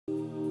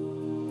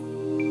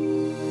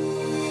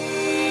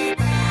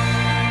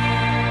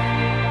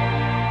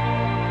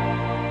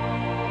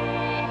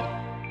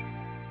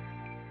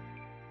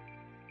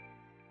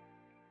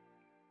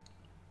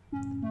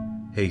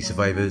Hey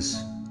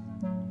survivors,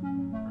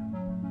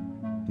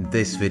 in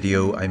this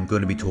video I'm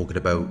going to be talking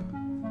about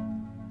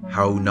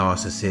how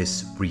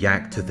narcissists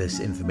react to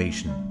this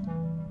information.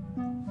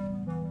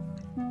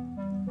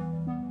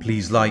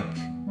 Please like,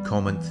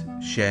 comment,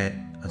 share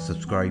and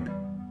subscribe.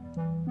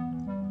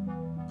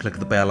 Click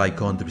the bell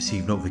icon to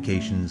receive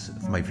notifications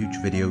for my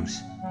future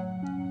videos.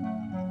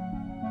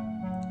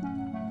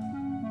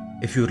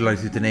 If you would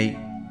like to donate,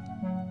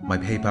 my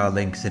PayPal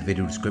link is in the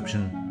video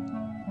description.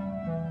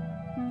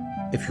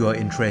 If you are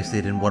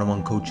interested in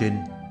one-on-one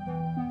coaching,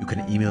 you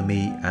can email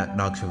me at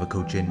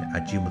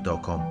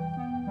narcsurvivorcoaching@gmail.com.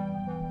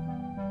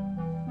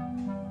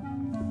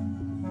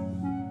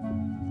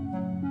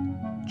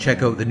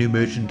 Check out the new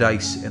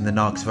merchandise in the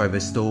Narc Survivor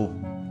store.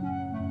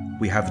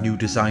 We have new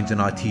designs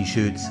on our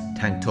t-shirts,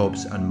 tank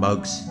tops and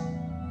mugs.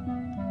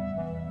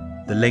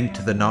 The link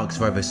to the Narc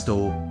Survivor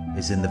store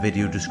is in the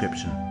video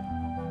description.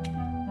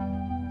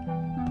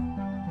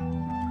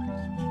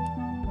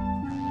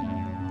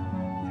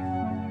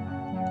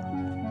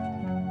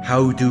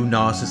 How do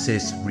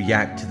narcissists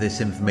react to this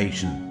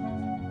information?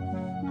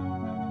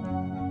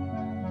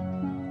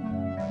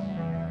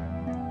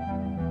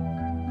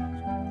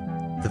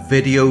 The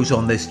videos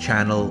on this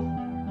channel,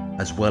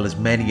 as well as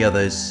many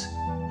others,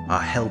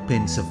 are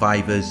helping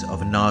survivors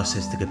of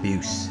narcissistic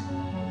abuse.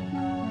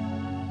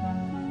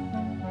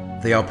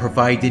 They are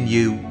providing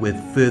you with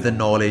further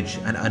knowledge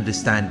and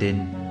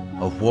understanding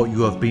of what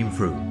you have been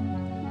through.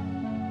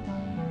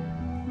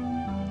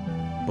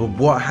 But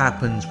what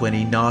happens when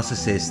a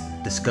narcissist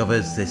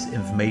discovers this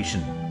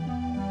information?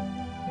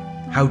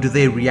 How do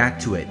they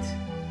react to it?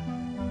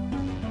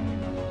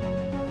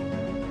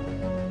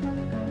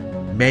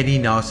 Many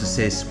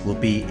narcissists will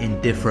be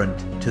indifferent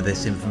to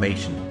this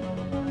information.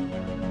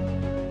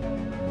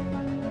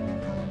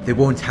 They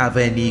won't have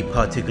any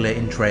particular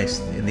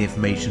interest in the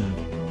information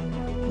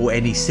or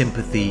any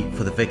sympathy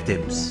for the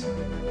victims.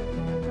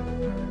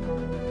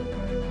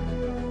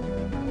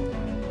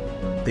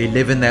 They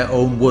live in their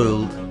own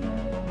world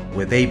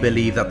where they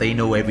believe that they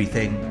know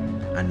everything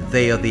and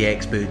they are the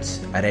experts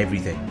at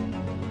everything.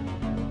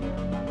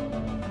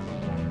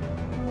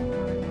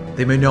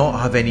 They may not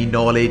have any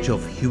knowledge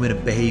of human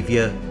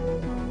behavior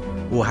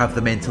or have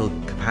the mental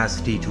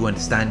capacity to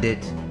understand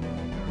it,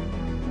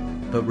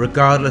 but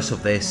regardless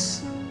of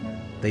this,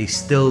 they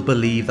still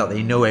believe that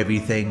they know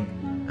everything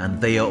and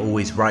they are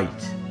always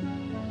right.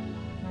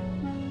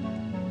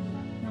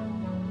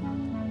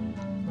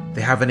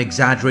 They have an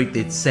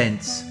exaggerated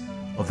sense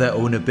of their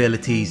own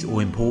abilities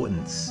or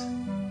importance.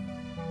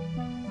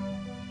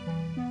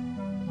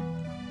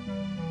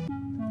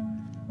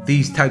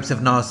 These types of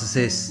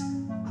narcissists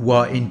who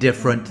are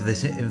indifferent to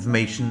this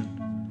information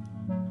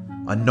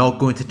are not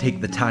going to take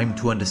the time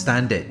to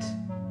understand it.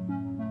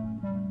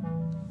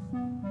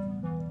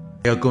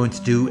 They are going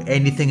to do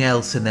anything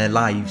else in their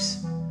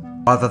lives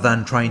rather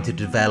than trying to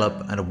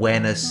develop an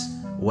awareness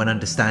or an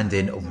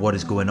understanding of what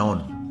is going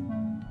on.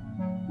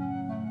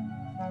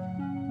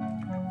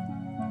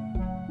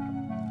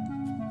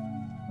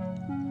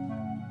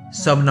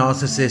 Some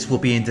narcissists will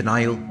be in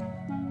denial.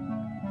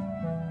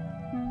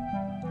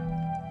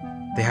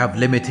 They have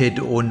limited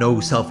or no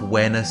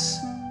self-awareness,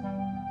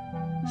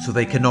 so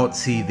they cannot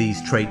see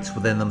these traits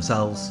within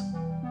themselves.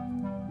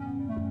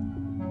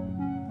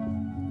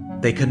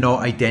 They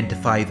cannot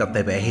identify that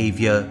their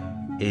behavior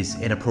is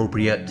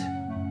inappropriate.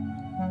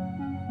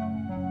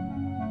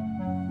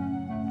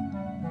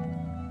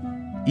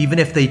 Even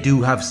if they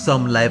do have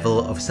some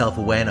level of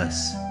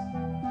self-awareness,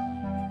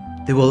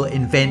 they will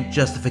invent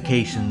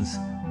justifications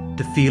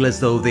to feel as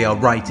though they are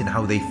right in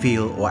how they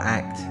feel or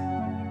act.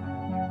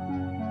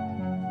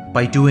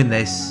 By doing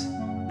this,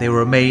 they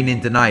remain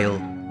in denial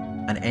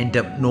and end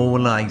up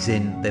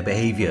normalizing their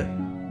behavior.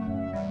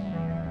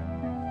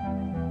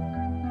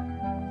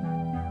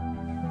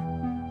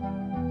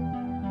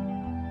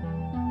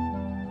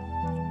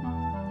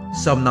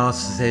 Some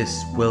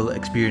narcissists will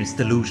experience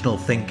delusional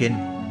thinking.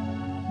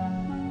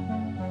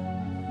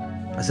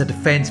 As a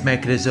defense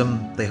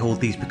mechanism, they hold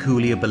these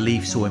peculiar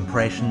beliefs or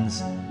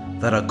impressions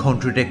that are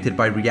contradicted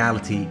by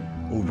reality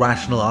or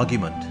rational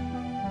argument.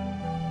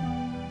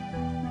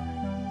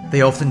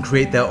 They often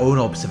create their own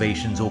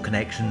observations or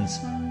connections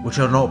which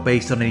are not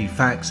based on any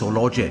facts or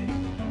logic.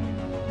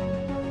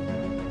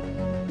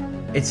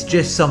 It's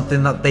just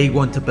something that they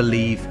want to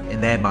believe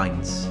in their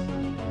minds.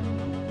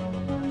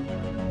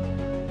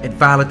 It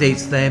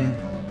validates them,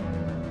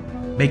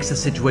 makes the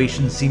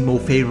situation seem more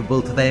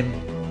favourable to them,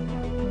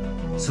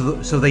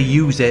 so they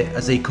use it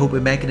as a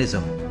coping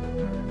mechanism.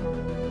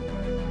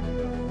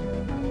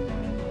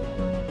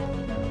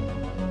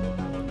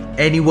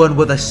 Anyone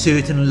with a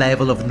certain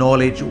level of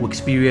knowledge or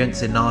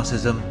experience in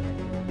narcissism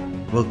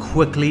will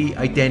quickly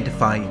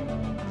identify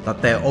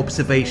that their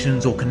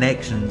observations or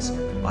connections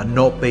are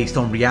not based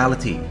on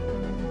reality.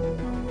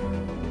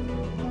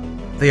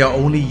 They are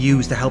only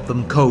used to help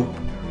them cope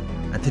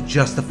and to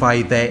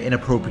justify their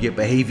inappropriate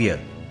behavior.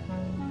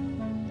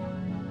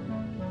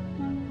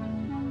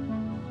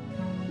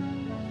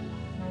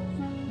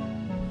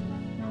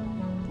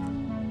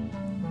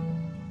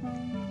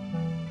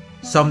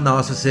 Some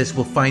narcissists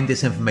will find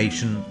this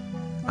information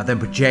and then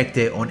project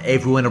it on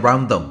everyone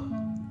around them,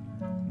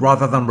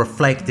 rather than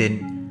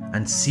reflecting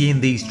and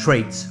seeing these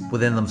traits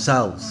within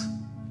themselves.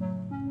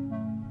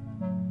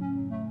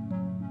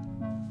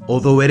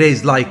 Although it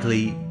is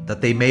likely that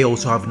they may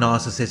also have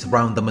narcissists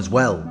around them as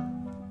well.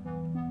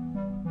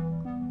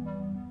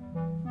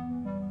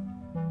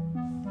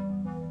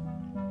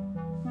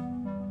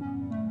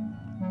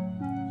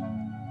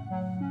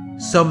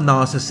 Some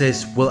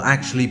narcissists will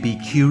actually be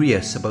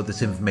curious about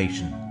this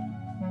information.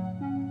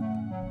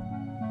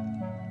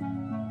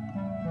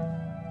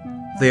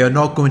 They are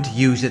not going to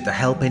use it to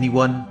help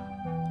anyone,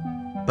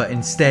 but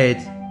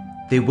instead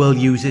they will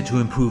use it to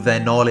improve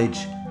their knowledge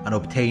and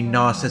obtain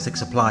narcissistic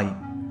supply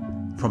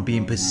from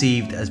being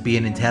perceived as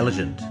being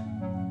intelligent.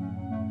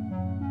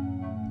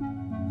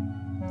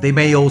 They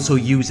may also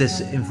use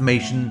this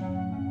information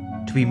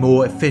to be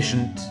more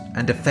efficient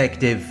and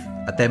effective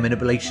at their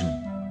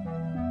manipulation.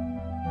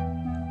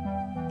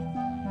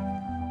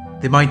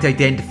 They might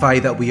identify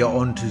that we are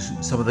onto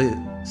some of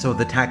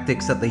the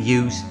tactics that they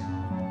use,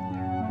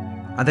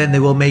 and then they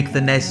will make the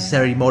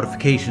necessary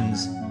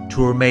modifications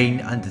to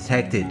remain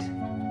undetected.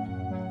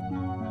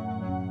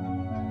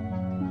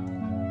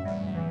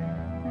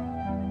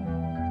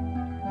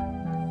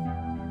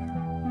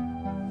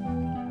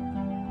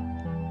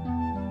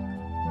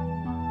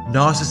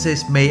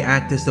 Narcissists may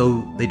act as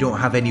though they don't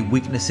have any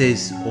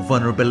weaknesses or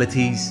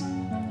vulnerabilities,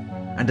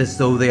 and as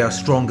though they are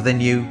stronger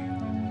than you.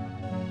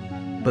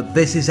 But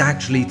this is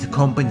actually to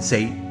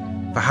compensate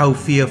for how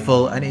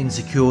fearful and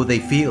insecure they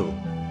feel.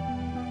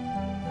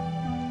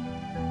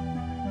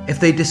 If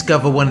they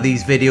discover one of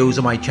these videos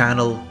on my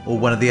channel or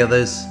one of the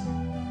others,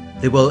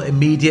 they will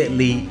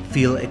immediately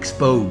feel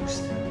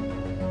exposed.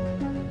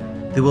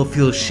 They will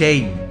feel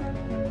shame,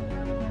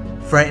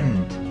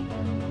 threatened,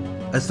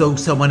 as though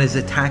someone is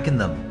attacking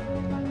them.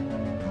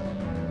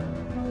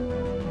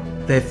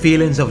 Their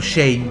feelings of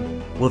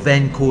shame will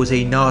then cause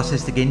a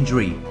narcissistic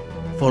injury,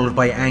 followed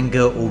by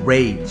anger or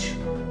rage.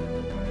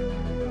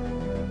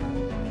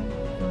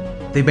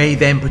 They may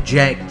then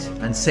project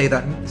and say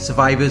that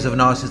survivors of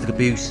narcissistic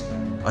abuse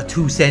are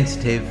too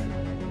sensitive,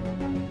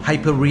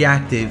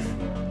 hyper-reactive,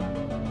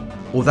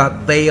 or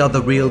that they are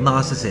the real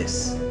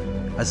narcissists,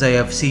 as I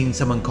have seen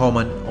someone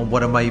comment on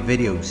one of my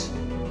videos.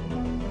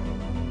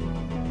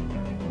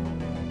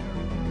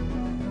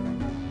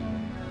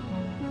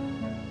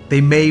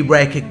 They may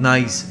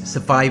recognize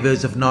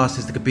survivors of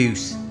narcissistic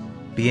abuse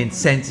being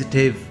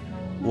sensitive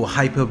or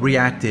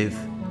hyper-reactive,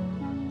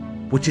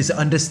 which is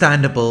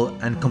understandable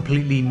and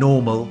completely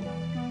normal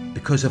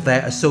because of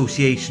their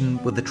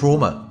association with the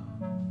trauma.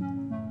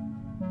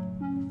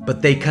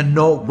 But they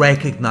cannot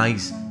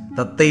recognize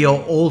that they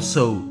are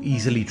also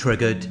easily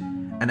triggered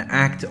and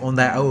act on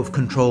their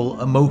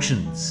out-of-control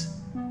emotions.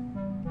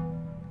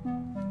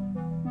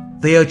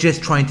 They are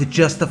just trying to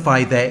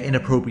justify their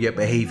inappropriate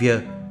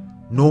behavior,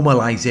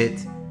 normalize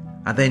it,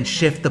 and then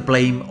shift the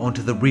blame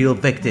onto the real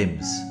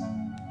victims.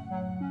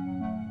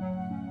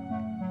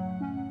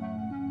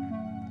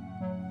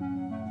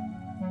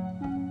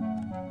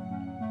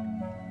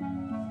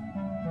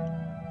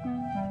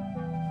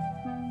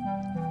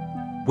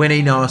 When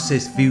a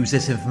narcissist views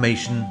this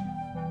information,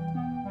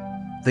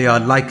 they are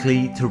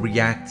likely to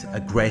react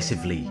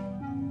aggressively.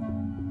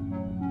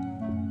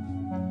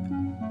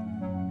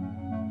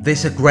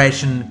 This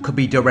aggression could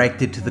be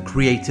directed to the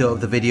creator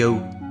of the video,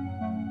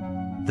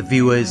 the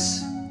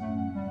viewers,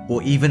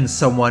 or even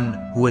someone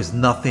who has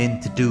nothing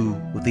to do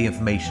with the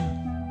information.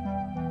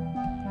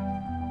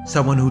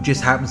 Someone who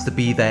just happens to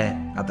be there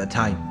at the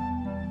time.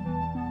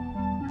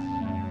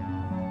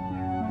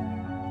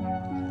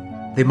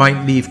 They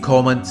might leave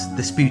comments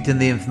disputing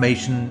the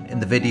information in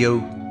the video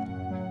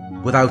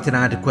without an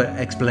adequate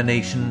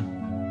explanation,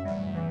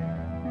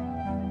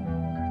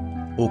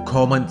 or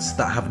comments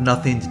that have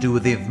nothing to do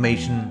with the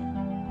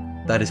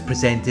information that is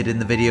presented in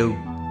the video.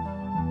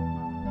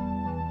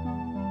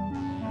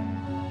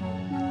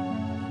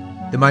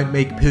 They might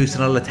make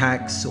personal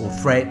attacks or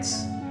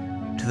threats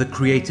to the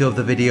creator of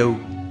the video,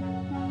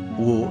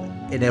 or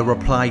in a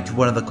reply to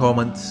one of the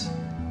comments.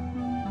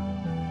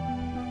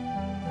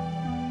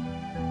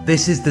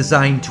 This is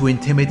designed to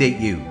intimidate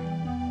you.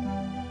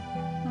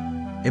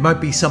 It might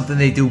be something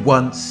they do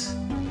once,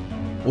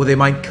 or they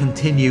might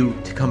continue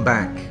to come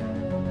back.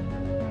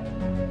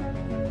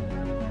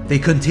 They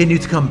continue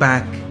to come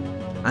back,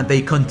 and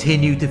they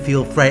continue to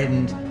feel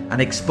threatened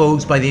and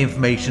exposed by the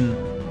information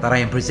that I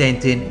am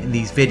presenting in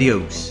these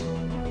videos.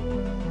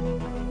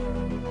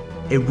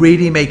 It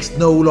really makes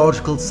no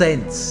logical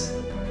sense.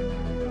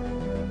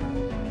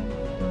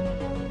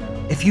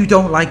 If you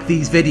don't like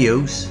these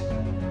videos,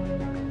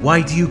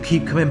 why do you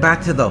keep coming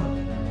back to them?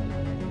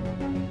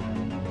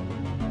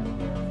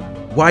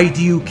 Why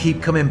do you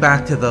keep coming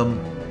back to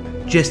them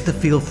just to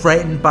feel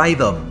threatened by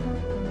them?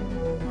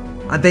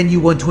 And then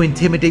you want to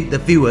intimidate the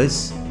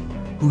viewers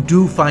who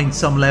do find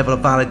some level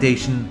of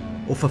validation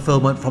or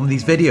fulfillment from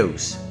these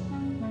videos.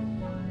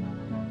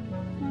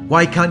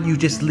 Why can't you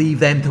just leave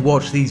them to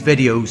watch these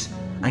videos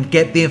and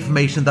get the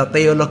information that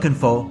they are looking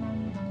for,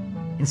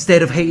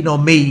 instead of hating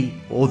on me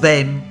or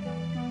them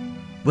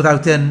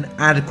without an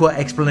adequate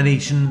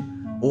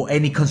explanation or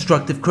any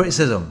constructive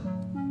criticism.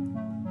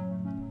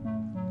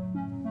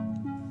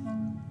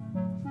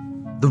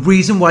 The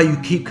reason why you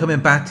keep coming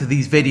back to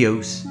these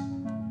videos,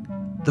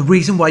 the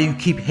reason why you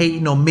keep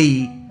hating on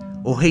me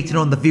or hating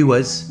on the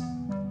viewers,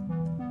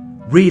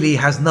 really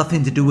has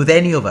nothing to do with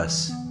any of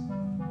us.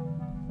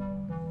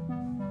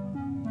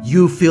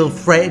 You feel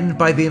threatened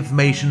by the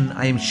information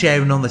I am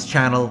sharing on this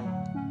channel,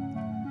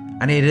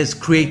 and it has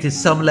created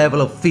some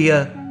level of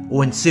fear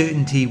or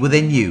uncertainty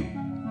within you.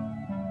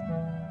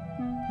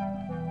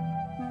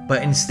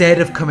 But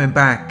instead of coming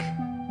back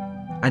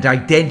and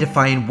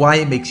identifying why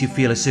it makes you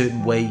feel a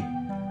certain way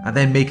and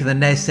then making the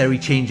necessary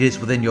changes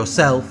within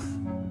yourself,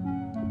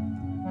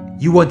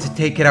 you want to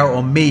take it out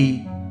on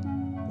me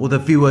or the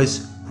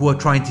viewers who are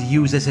trying to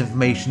use this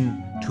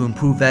information to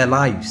improve their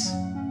lives.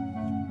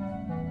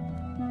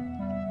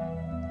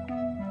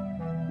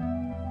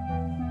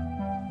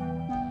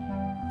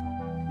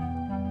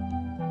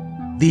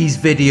 These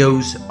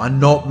videos are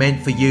not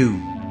meant for you.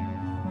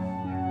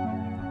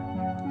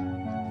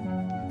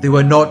 They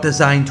were not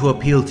designed to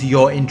appeal to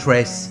your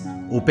interests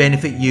or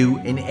benefit you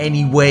in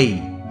any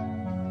way.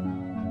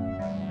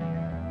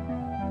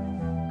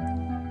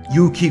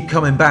 You keep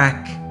coming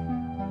back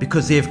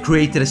because they have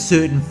created a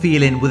certain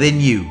feeling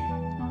within you,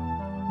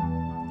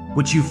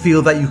 which you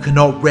feel that you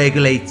cannot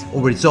regulate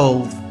or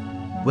resolve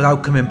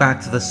without coming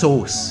back to the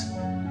source.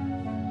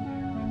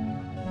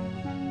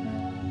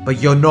 But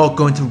you're not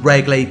going to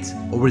regulate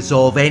or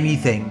resolve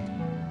anything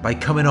by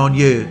coming on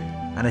here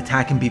and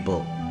attacking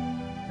people.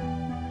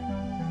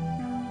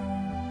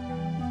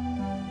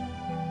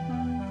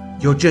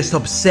 You're just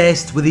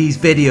obsessed with these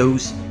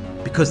videos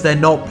because they're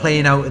not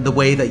playing out in the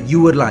way that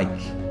you would like.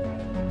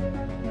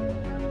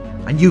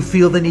 And you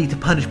feel the need to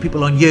punish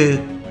people on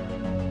here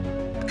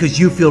because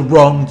you feel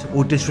wronged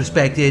or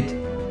disrespected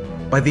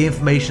by the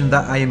information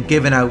that I am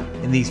giving out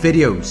in these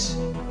videos.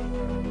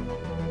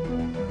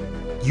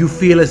 You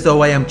feel as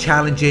though I am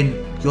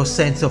challenging your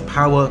sense of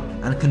power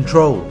and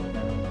control.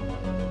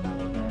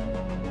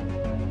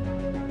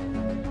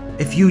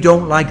 If you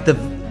don't like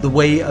the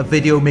way a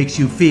video makes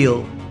you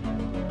feel,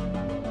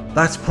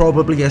 that's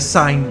probably a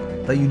sign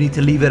that you need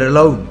to leave it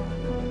alone.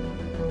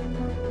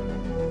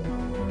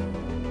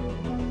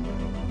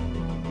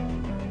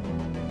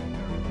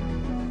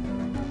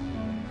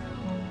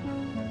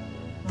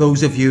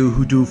 Those of you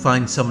who do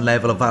find some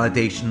level of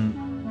validation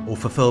or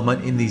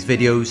fulfillment in these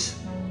videos,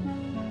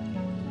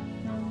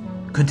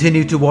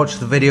 continue to watch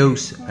the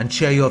videos and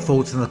share your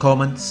thoughts in the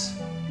comments.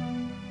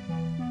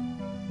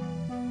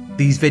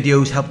 These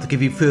videos help to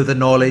give you further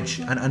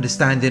knowledge and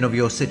understanding of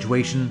your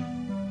situation.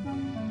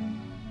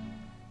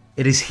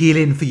 It is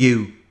healing for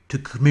you to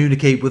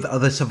communicate with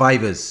other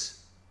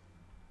survivors.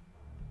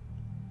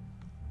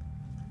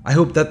 I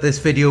hope that this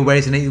video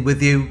resonated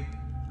with you,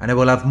 and I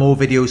will have more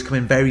videos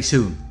coming very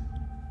soon.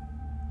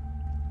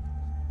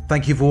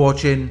 Thank you for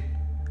watching.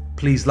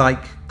 Please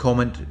like,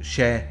 comment,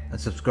 share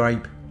and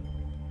subscribe.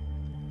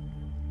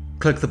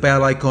 Click the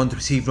bell icon to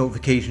receive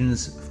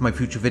notifications for my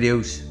future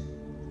videos.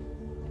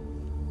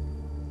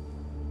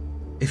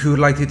 If you would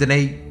like to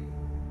donate,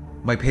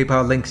 my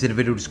PayPal link is in the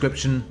video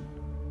description.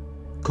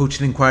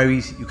 Coaching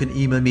inquiries, you can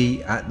email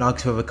me at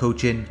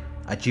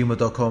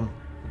narcsurvivorcoaching@gmail.com.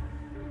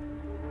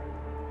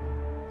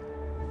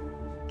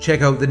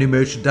 Check out the new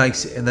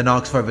merchandise in the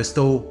Narc Survivor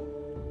store,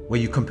 where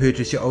you can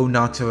purchase your own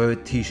Narc Survivor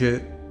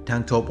t-shirt,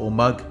 tank top or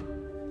mug.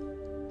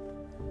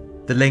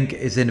 The link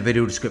is in the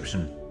video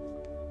description.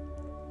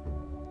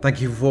 Thank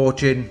you for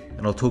watching,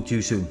 and I'll talk to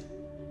you soon.